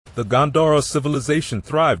The Gandhara civilization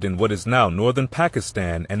thrived in what is now northern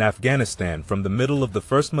Pakistan and Afghanistan from the middle of the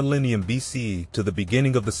first millennium BCE to the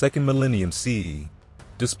beginning of the second millennium CE.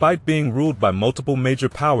 Despite being ruled by multiple major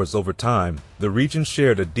powers over time, the region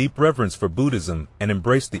shared a deep reverence for Buddhism and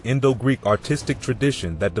embraced the Indo-Greek artistic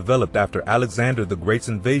tradition that developed after Alexander the Great's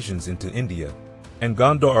invasions into India. And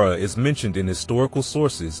Gandhara is mentioned in historical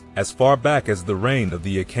sources as far back as the reign of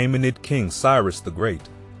the Achaemenid king Cyrus the Great.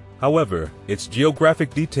 However, its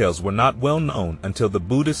geographic details were not well known until the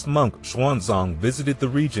Buddhist monk Xuanzang visited the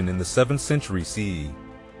region in the 7th century CE.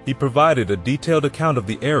 He provided a detailed account of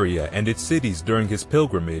the area and its cities during his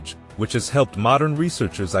pilgrimage, which has helped modern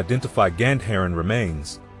researchers identify Gandharan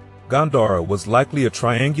remains. Gandhara was likely a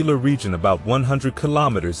triangular region about 100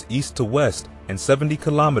 kilometers east to west and 70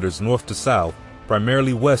 kilometers north to south,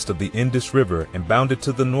 primarily west of the Indus River and bounded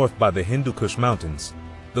to the north by the Hindu Kush Mountains.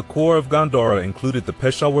 The core of Gandhara included the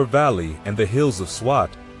Peshawar Valley and the hills of Swat,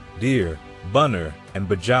 Dir, Bunner, and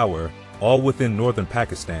Bajaur, all within northern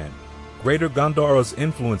Pakistan. Greater Gandhara's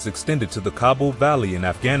influence extended to the Kabul Valley in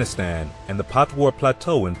Afghanistan and the Patwar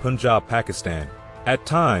Plateau in Punjab, Pakistan. At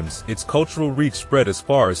times, its cultural reach spread as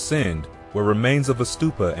far as Sindh, where remains of a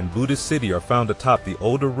stupa and Buddhist city are found atop the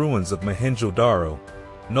older ruins of Mohenjo-Daro.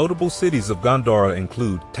 Notable cities of Gandhara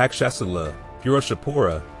include Takshashila,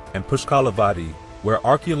 Purashapura, and Pushkalavati, where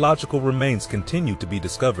archaeological remains continue to be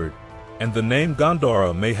discovered. And the name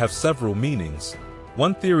Gandhara may have several meanings.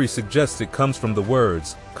 One theory suggests it comes from the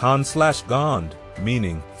words Khan/Gand,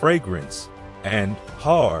 meaning fragrance, and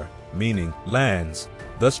Har, meaning lands,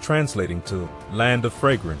 thus translating to land of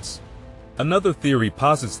fragrance. Another theory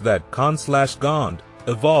posits that Khan/Gand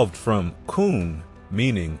evolved from Kun,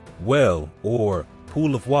 meaning well or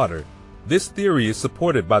pool of water. This theory is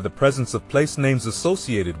supported by the presence of place names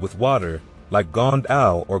associated with water, like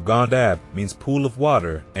Gand-Au or Gand-Ab means pool of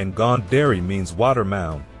water, and Gand-Dari means water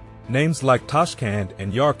mound. Names like Tashkand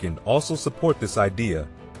and Yarkand also support this idea.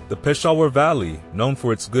 The Peshawar Valley, known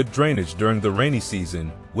for its good drainage during the rainy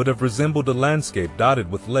season, would have resembled a landscape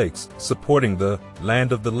dotted with lakes, supporting the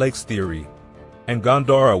land of the lakes theory. And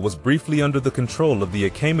Gandhara was briefly under the control of the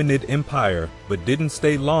Achaemenid Empire, but didn't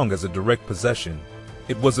stay long as a direct possession.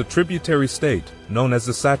 It was a tributary state, known as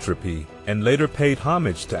a satrapy, and later paid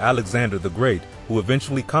homage to Alexander the Great, who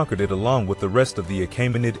eventually conquered it along with the rest of the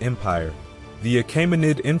Achaemenid Empire. The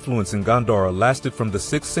Achaemenid influence in Gandhara lasted from the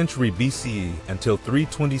 6th century BCE until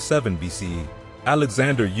 327 BCE.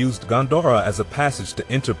 Alexander used Gandhara as a passage to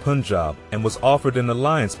enter Punjab and was offered an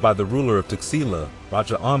alliance by the ruler of Taxila,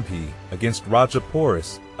 Raja Ampi, against Raja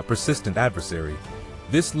Porus, a persistent adversary.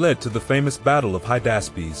 This led to the famous Battle of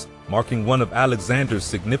Hydaspes, marking one of Alexander's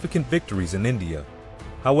significant victories in India.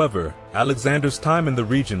 However, Alexander's time in the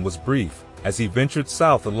region was brief, as he ventured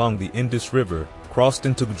south along the Indus River, crossed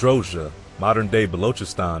into Gedrosia, modern-day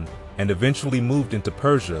Balochistan, and eventually moved into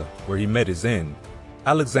Persia, where he met his end.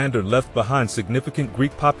 Alexander left behind significant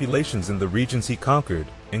Greek populations in the regions he conquered,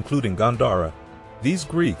 including Gandhara. These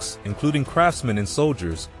Greeks, including craftsmen and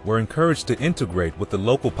soldiers, were encouraged to integrate with the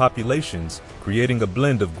local populations, creating a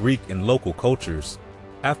blend of Greek and local cultures.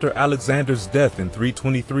 After Alexander's death in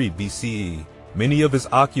 323 BCE, many of his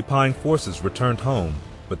occupying forces returned home,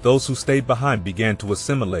 but those who stayed behind began to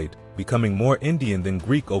assimilate, becoming more Indian than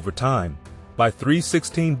Greek over time. By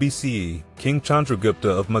 316 BCE, King Chandragupta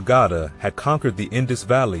of Magadha had conquered the Indus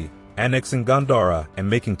Valley, annexing Gandhara and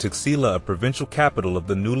making Taxila a provincial capital of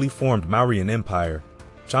the newly formed Mauryan Empire.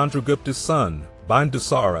 Chandragupta's son,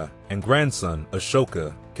 Bindusara, and grandson,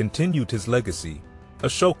 Ashoka, continued his legacy.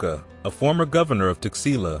 Ashoka, a former governor of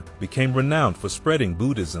Taxila, became renowned for spreading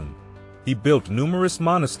Buddhism. He built numerous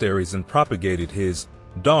monasteries and propagated his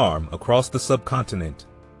Dharma across the subcontinent.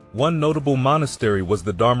 One notable monastery was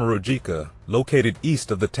the Dharmarojika, located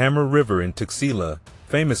east of the Tamar River in Taxila,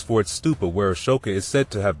 famous for its stupa where Ashoka is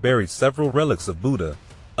said to have buried several relics of Buddha.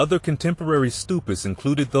 Other contemporary stupas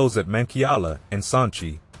included those at Mankiala and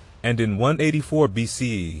Sanchi. And in 184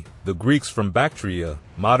 BCE, the Greeks from Bactria,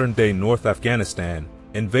 modern-day North Afghanistan,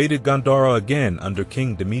 invaded Gandhara again under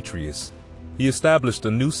King Demetrius. He established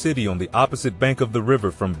a new city on the opposite bank of the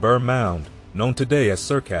river from Bur Mound, known today as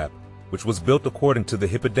Sirkap, which was built according to the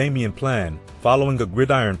Hippodamian plan, following a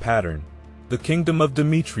gridiron pattern. The kingdom of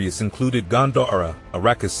Demetrius included Gandhara,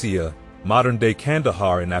 Arakassia, modern-day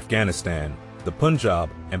Kandahar in Afghanistan, the Punjab,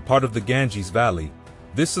 and part of the Ganges Valley.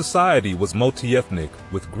 This society was multi-ethnic,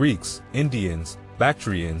 with Greeks, Indians,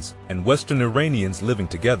 Bactrians, and Western Iranians living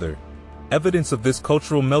together. Evidence of this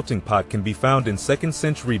cultural melting pot can be found in 2nd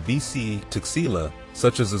century BCE Taxila,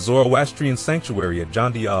 such as a Zoroastrian sanctuary at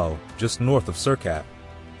Jandial, just north of Sirkap.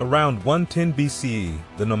 Around 110 BCE,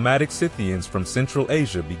 the nomadic Scythians from Central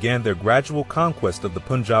Asia began their gradual conquest of the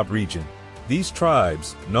Punjab region. These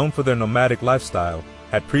tribes, known for their nomadic lifestyle,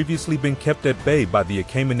 had previously been kept at bay by the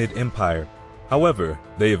Achaemenid Empire. However,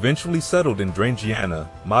 they eventually settled in Drangiana,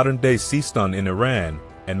 modern-day Sistan in Iran,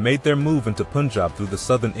 and made their move into Punjab through the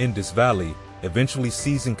southern Indus Valley, eventually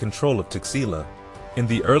seizing control of Taxila. In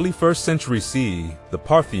the early 1st century CE, the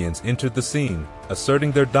Parthians entered the scene,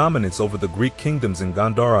 asserting their dominance over the Greek kingdoms in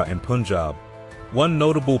Gandhara and Punjab. One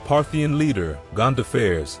notable Parthian leader,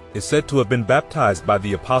 Gandharan, is said to have been baptized by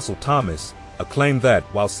the Apostle Thomas, a claim that,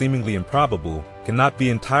 while seemingly improbable, cannot be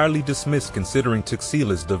entirely dismissed considering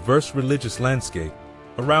Taxila's diverse religious landscape.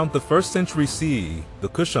 Around the 1st century CE, the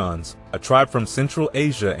Kushans, a tribe from Central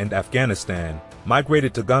Asia and Afghanistan,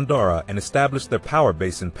 migrated to Gandhara and established their power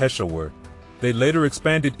base in Peshawar. They later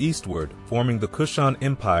expanded eastward, forming the Kushan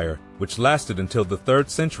Empire, which lasted until the 3rd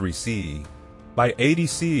century CE. By 80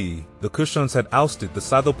 CE, the Kushans had ousted the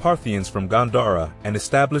Scytho-Parthians from Gandhara and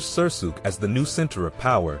established Sursuk as the new center of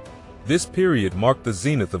power. This period marked the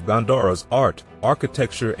zenith of Gandhara's art,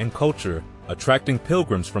 architecture, and culture, attracting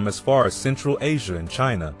pilgrims from as far as Central Asia and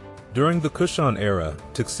China. During the Kushan era,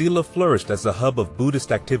 Taxila flourished as a hub of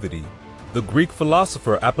Buddhist activity. The Greek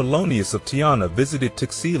philosopher Apollonius of Tyana visited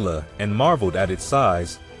Taxila and marveled at its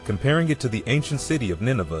size, comparing it to the ancient city of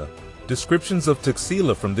Nineveh. Descriptions of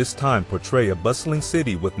Taxila from this time portray a bustling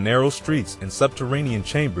city with narrow streets and subterranean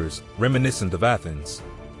chambers, reminiscent of Athens.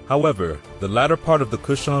 However, the latter part of the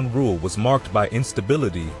Kushan rule was marked by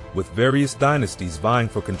instability, with various dynasties vying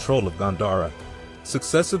for control of Gandhara.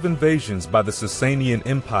 Successive invasions by the Sasanian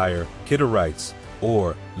Empire, Kittites,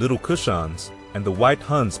 or Little Kushans, and the White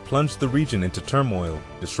Huns plunged the region into turmoil,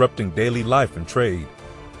 disrupting daily life and trade.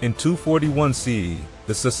 In 241 CE,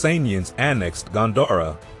 the Sasanians annexed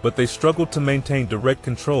Gandhara, but they struggled to maintain direct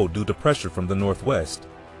control due to pressure from the northwest.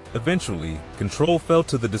 Eventually, control fell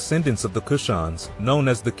to the descendants of the Kushans, known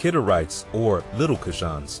as the Kittites or Little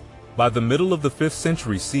Kushans. By the middle of the 5th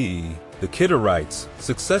century CE, the Kittites,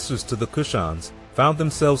 successors to the Kushans, found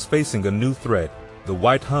themselves facing a new threat, the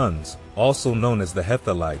White Huns, also known as the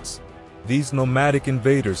Hephthalites. These nomadic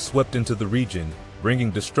invaders swept into the region,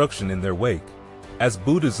 bringing destruction in their wake. As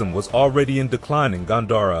Buddhism was already in decline in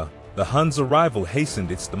Gandhara, the Huns' arrival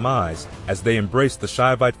hastened its demise as they embraced the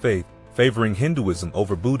Shaivite faith, favoring Hinduism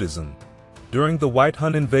over Buddhism. During the White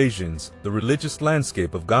Hun invasions, the religious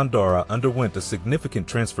landscape of Gandhara underwent a significant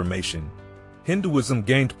transformation. Hinduism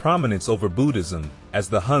gained prominence over Buddhism, as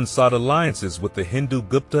the Huns sought alliances with the Hindu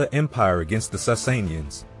Gupta Empire against the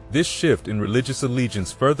Sasanians. This shift in religious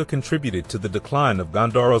allegiance further contributed to the decline of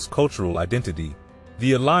Gandhara's cultural identity.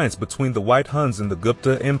 The alliance between the White Huns and the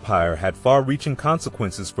Gupta Empire had far-reaching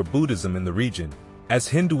consequences for Buddhism in the region. As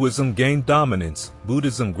Hinduism gained dominance,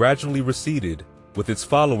 Buddhism gradually receded, with its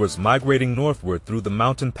followers migrating northward through the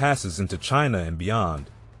mountain passes into China and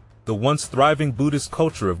beyond. The once thriving Buddhist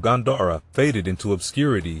culture of Gandhara faded into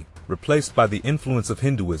obscurity, replaced by the influence of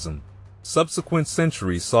Hinduism. Subsequent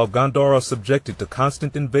centuries saw Gandhara subjected to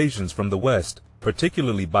constant invasions from the west,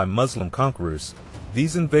 particularly by Muslim conquerors.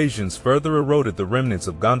 These invasions further eroded the remnants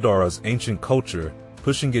of Gandhara's ancient culture,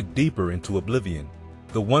 pushing it deeper into oblivion.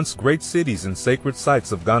 The once great cities and sacred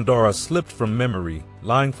sites of Gandhara slipped from memory,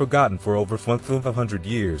 lying forgotten for over 500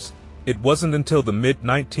 years. It wasn't until the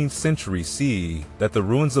mid-19th century CE that the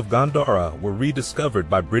ruins of Gandhara were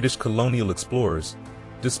rediscovered by British colonial explorers.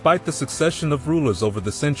 Despite the succession of rulers over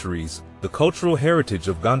the centuries, the cultural heritage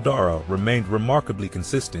of Gandhara remained remarkably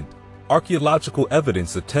consistent. Archaeological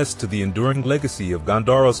evidence attests to the enduring legacy of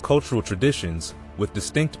Gandhara's cultural traditions, with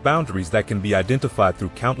distinct boundaries that can be identified through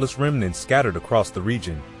countless remnants scattered across the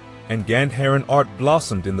region. And Gandharan art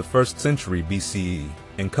blossomed in the 1st century BCE,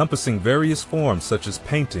 encompassing various forms such as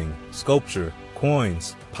painting, sculpture,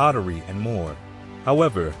 coins, pottery, and more.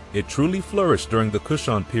 However, it truly flourished during the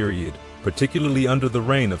Kushan period, particularly under the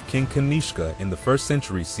reign of King Kanishka in the 1st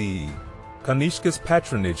century CE. Kanishka's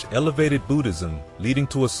patronage elevated Buddhism, leading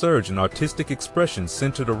to a surge in artistic expression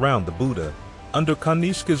centered around the Buddha. Under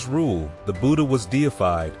Kanishka's rule, the Buddha was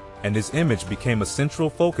deified, and his image became a central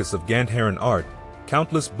focus of Gandharan art.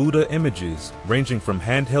 Countless Buddha images, ranging from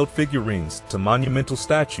handheld figurines to monumental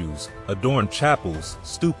statues, adorned chapels,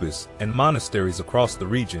 stupas, and monasteries across the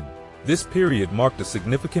region. This period marked a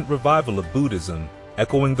significant revival of Buddhism,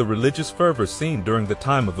 echoing the religious fervor seen during the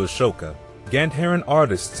time of Ashoka. Gandharan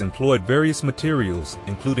artists employed various materials,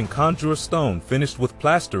 including conjure stone finished with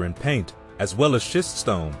plaster and paint, as well as schist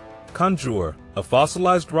stone. Conjure, a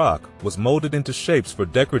fossilized rock, was molded into shapes for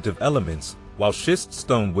decorative elements, while schist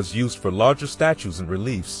stone was used for larger statues and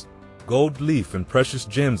reliefs. Gold leaf and precious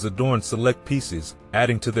gems adorned select pieces,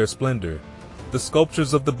 adding to their splendor. The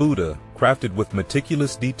sculptures of the Buddha, crafted with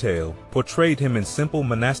meticulous detail, portrayed him in simple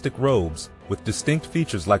monastic robes, with distinct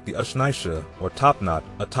features like the Ushnisha, or topknot,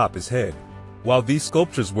 atop his head. While these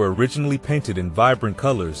sculptures were originally painted in vibrant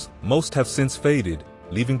colors, most have since faded,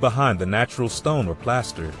 leaving behind the natural stone or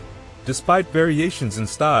plaster. Despite variations in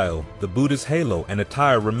style, the Buddha's halo and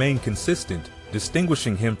attire remain consistent,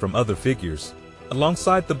 distinguishing him from other figures.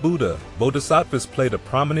 Alongside the Buddha, bodhisattvas played a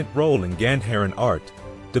prominent role in Gandharan art.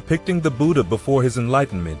 Depicting the Buddha before his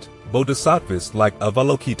enlightenment, bodhisattvas like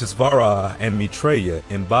Avalokitesvara and Maitreya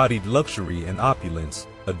embodied luxury and opulence,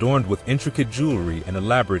 adorned with intricate jewelry and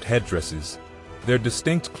elaborate headdresses. Their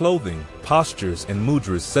distinct clothing, postures, and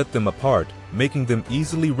mudras set them apart, making them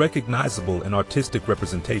easily recognizable in artistic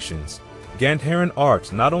representations. Gandharan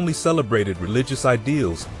art not only celebrated religious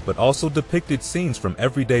ideals, but also depicted scenes from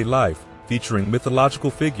everyday life, featuring mythological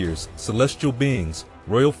figures, celestial beings,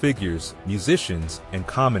 royal figures, musicians, and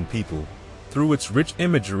common people. Through its rich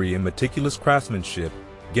imagery and meticulous craftsmanship,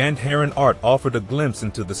 Gandharan art offered a glimpse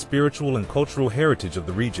into the spiritual and cultural heritage of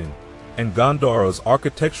the region. And Gandhara's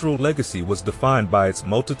architectural legacy was defined by its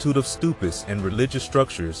multitude of stupas and religious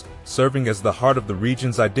structures, serving as the heart of the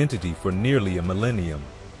region's identity for nearly a millennium.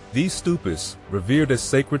 These stupas, revered as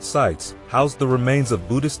sacred sites, housed the remains of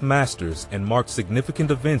Buddhist masters and marked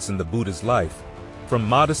significant events in the Buddha's life. From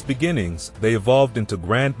modest beginnings, they evolved into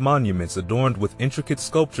grand monuments adorned with intricate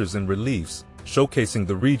sculptures and reliefs, showcasing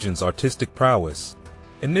the region's artistic prowess.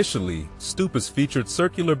 Initially, stupas featured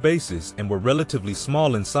circular bases and were relatively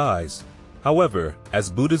small in size. However, as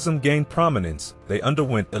Buddhism gained prominence, they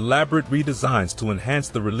underwent elaborate redesigns to enhance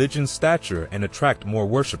the religion's stature and attract more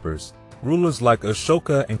worshippers. Rulers like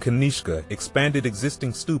Ashoka and Kanishka expanded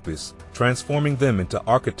existing stupas, transforming them into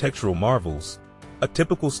architectural marvels. A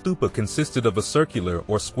typical stupa consisted of a circular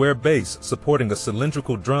or square base supporting a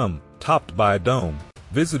cylindrical drum, topped by a dome.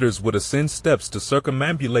 Visitors would ascend steps to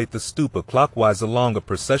circumambulate the stupa clockwise along a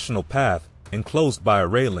processional path, enclosed by a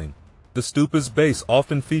railing. The stupa's base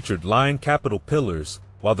often featured lion capital pillars,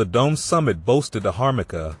 while the dome's summit boasted a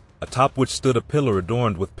harmika, atop which stood a pillar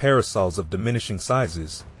adorned with parasols of diminishing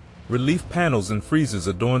sizes. Relief panels and friezes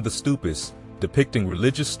adorned the stupas, depicting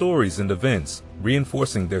religious stories and events,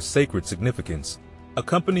 reinforcing their sacred significance.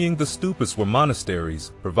 Accompanying the stupas were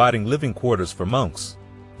monasteries, providing living quarters for monks.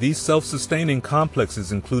 These self-sustaining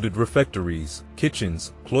complexes included refectories,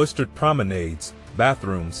 kitchens, cloistered promenades,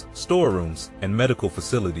 bathrooms, storerooms, and medical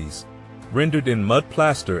facilities. Rendered in mud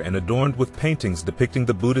plaster and adorned with paintings depicting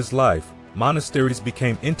the Buddha's life, monasteries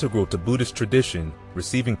became integral to Buddhist tradition,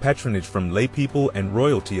 receiving patronage from laypeople and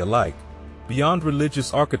royalty alike. Beyond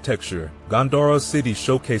religious architecture, Gandhara's city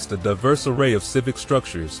showcased a diverse array of civic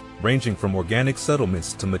structures, ranging from organic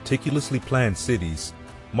settlements to meticulously planned cities.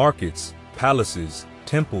 Markets, palaces,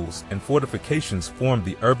 temples, and fortifications formed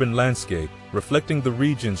the urban landscape, reflecting the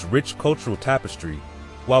region's rich cultural tapestry.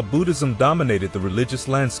 While Buddhism dominated the religious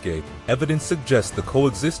landscape, evidence suggests the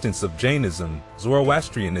coexistence of Jainism,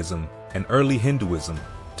 Zoroastrianism, and early Hinduism.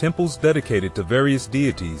 Temples dedicated to various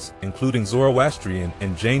deities, including Zoroastrian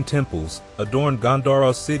and Jain temples, adorned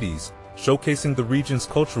Gandhara's cities, showcasing the region's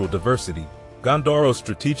cultural diversity. Gandhara's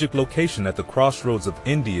strategic location at the crossroads of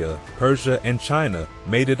India, Persia, and China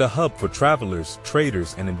made it a hub for travelers,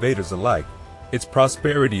 traders, and invaders alike. Its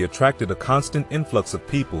prosperity attracted a constant influx of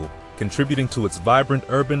people, contributing to its vibrant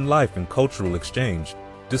urban life and cultural exchange.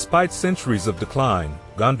 Despite centuries of decline,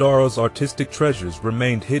 Gandhara's artistic treasures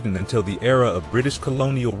remained hidden until the era of British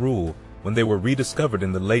colonial rule, when they were rediscovered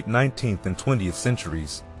in the late 19th and 20th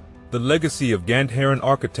centuries. The legacy of Gandharan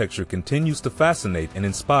architecture continues to fascinate and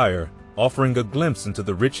inspire, offering a glimpse into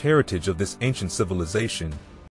the rich heritage of this ancient civilization.